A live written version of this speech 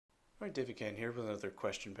All right, David Kahn here with another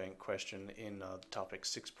question bank question in topic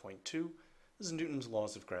 6.2. This is Newton's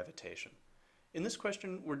laws of gravitation. In this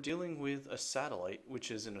question, we're dealing with a satellite which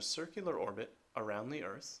is in a circular orbit around the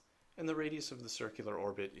Earth, and the radius of the circular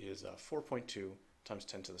orbit is 4.2 times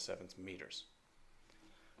 10 to the 7th meters.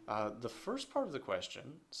 The first part of the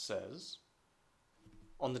question says,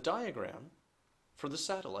 on the diagram for the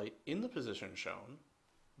satellite in the position shown,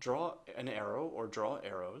 draw an arrow or draw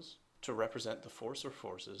arrows to represent the force or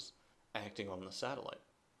forces acting on the satellite.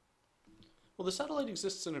 Well, the satellite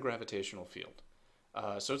exists in a gravitational field,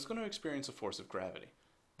 so it's going to experience a force of gravity.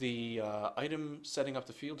 The item setting up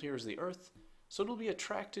the field here is the Earth, so it'll be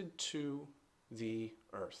attracted to the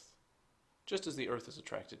Earth, just as the Earth is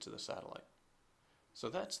attracted to the satellite. So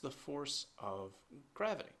that's the force of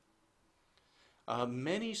gravity.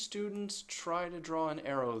 Many students try to draw an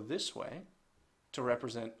arrow this way to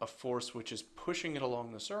represent a force which is pushing it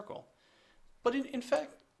along the circle. But in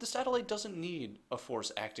fact, the satellite doesn't need a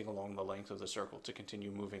force acting along the length of the circle to continue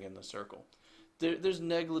moving in the circle. There's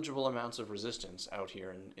negligible amounts of resistance out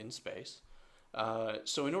here in space.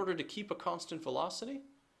 So in order to keep a constant velocity,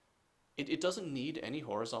 it doesn't need any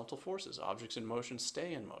horizontal forces. Objects in motion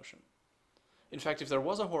stay in motion. In fact, if there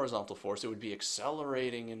was a horizontal force, it would be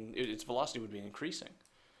accelerating and its velocity would be increasing.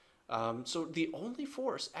 So the only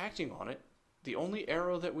force acting on it, the only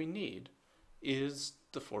arrow that we need, is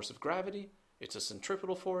the force of gravity. It's a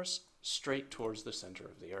centripetal force straight towards the center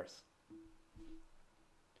of the Earth.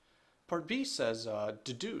 Part B says,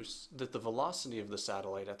 deduce that the velocity of the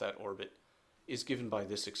satellite at that orbit is given by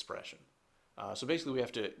this expression. So basically we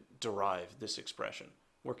have to derive this expression,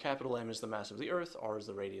 where capital M is the mass of the Earth, R is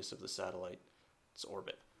the radius of the satellite's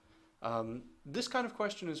orbit. This kind of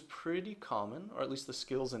question is pretty common, or at least the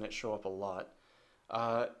skills in it show up a lot.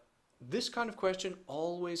 This kind of question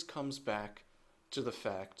always comes back to the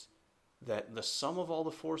fact that the sum of all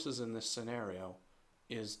the forces in this scenario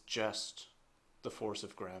is just the force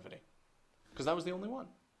of gravity, because that was the only one.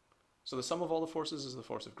 So the sum of all the forces is the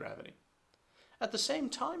force of gravity. At the same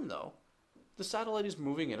time, though, the satellite is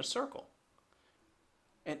moving in a circle.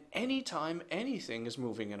 And anytime anything is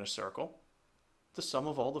moving in a circle, the sum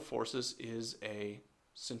of all the forces is a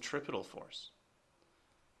centripetal force.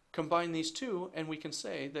 Combine these two, and we can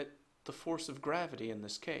say that the force of gravity in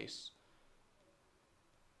this case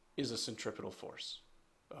is a centripetal force.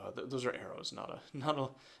 Those are arrows,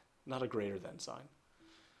 not a greater than sign.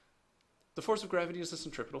 The force of gravity is a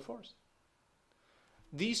centripetal force.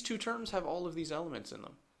 These two terms have all of these elements in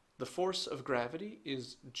them. The force of gravity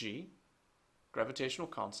is G, gravitational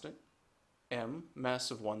constant, M,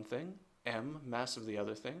 mass of one thing, M, mass of the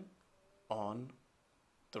other thing, on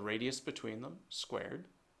the radius between them, squared.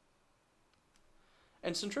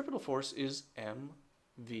 And centripetal force is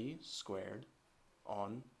mv squared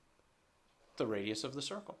on the radius of the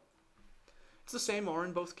circle. It's the same R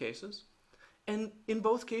in both cases. And in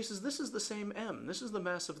both cases, this is the same M. This is the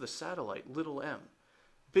mass of the satellite, little m.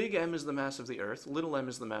 Big M is the mass of the Earth, little m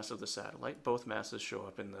is the mass of the satellite. Both masses show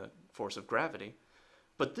up in the force of gravity.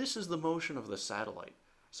 But this is the motion of the satellite.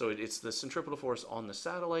 So it's the centripetal force on the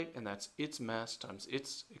satellite, and that's its mass times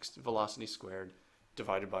its velocity squared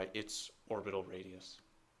divided by its orbital radius.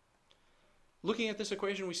 Looking at this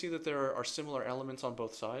equation, we see that there are similar elements on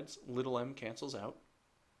both sides. Little m cancels out.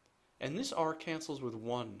 And this r cancels with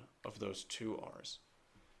one of those two r's,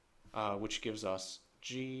 which gives us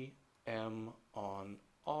gm on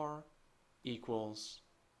r equals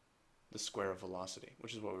the square of velocity,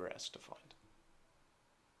 which is what we were asked to find.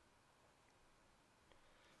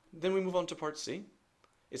 Then we move on to part C.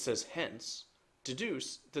 It says, hence,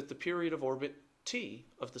 deduce that the period of orbit t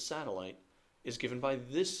of the satellite is given by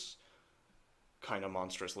this kind of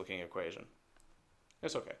monstrous looking equation.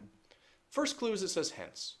 That's okay. First clue is it says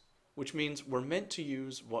hence, which means we're meant to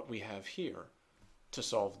use what we have here to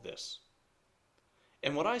solve this.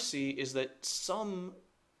 And what I see is that some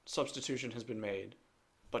substitution has been made,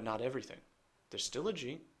 but not everything. There's still a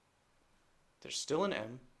G, there's still an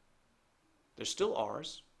M, there's still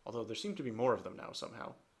R's, although there seem to be more of them now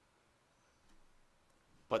somehow.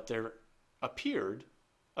 But there appeared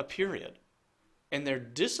a period, and there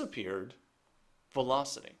disappeared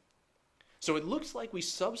velocity. So it looks like we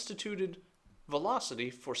substituted velocity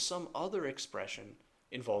for some other expression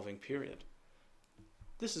involving period.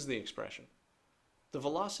 This is the expression. The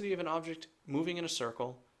velocity of an object moving in a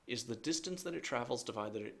circle is the distance that it travels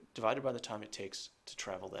divided by the time it takes to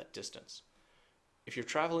travel that distance. If you're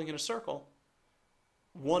traveling in a circle,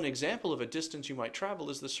 one example of a distance you might travel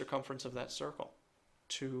is the circumference of that circle,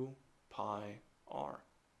 2 pi r.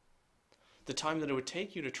 The time that it would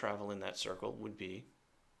take you to travel in that circle would be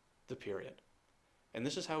the period. And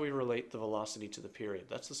this is how we relate the velocity to the period.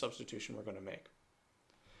 That's the substitution we're going to make.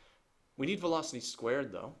 We need velocity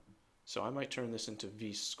squared though, so I might turn this into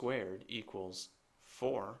v squared equals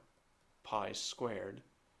 4 pi squared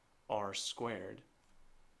r squared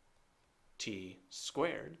t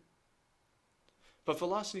squared. But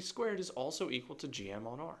velocity squared is also equal to gm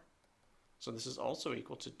on r. So this is also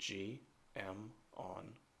equal to gm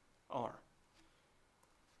on r.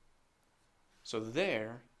 So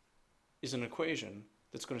there is an equation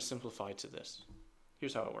that's going to simplify to this.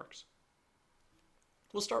 Here's how it works.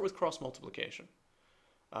 We'll start with cross multiplication.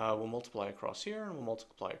 We'll multiply across here and we'll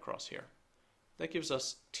multiply across here. That gives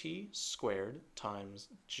us t squared times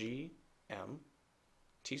gm,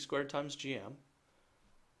 t squared times gm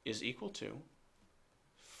is equal to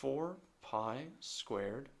 4 pi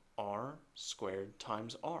squared r squared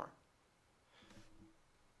times r.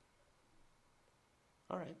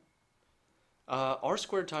 All right. R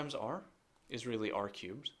squared times r is really r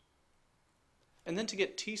cubed. And then to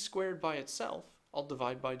get t squared by itself, I'll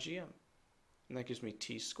divide by gm. And that gives me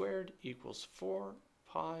t squared equals 4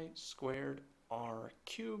 pi squared r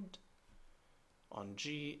cubed on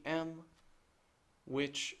gm,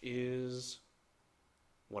 which is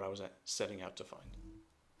what I was setting out to find.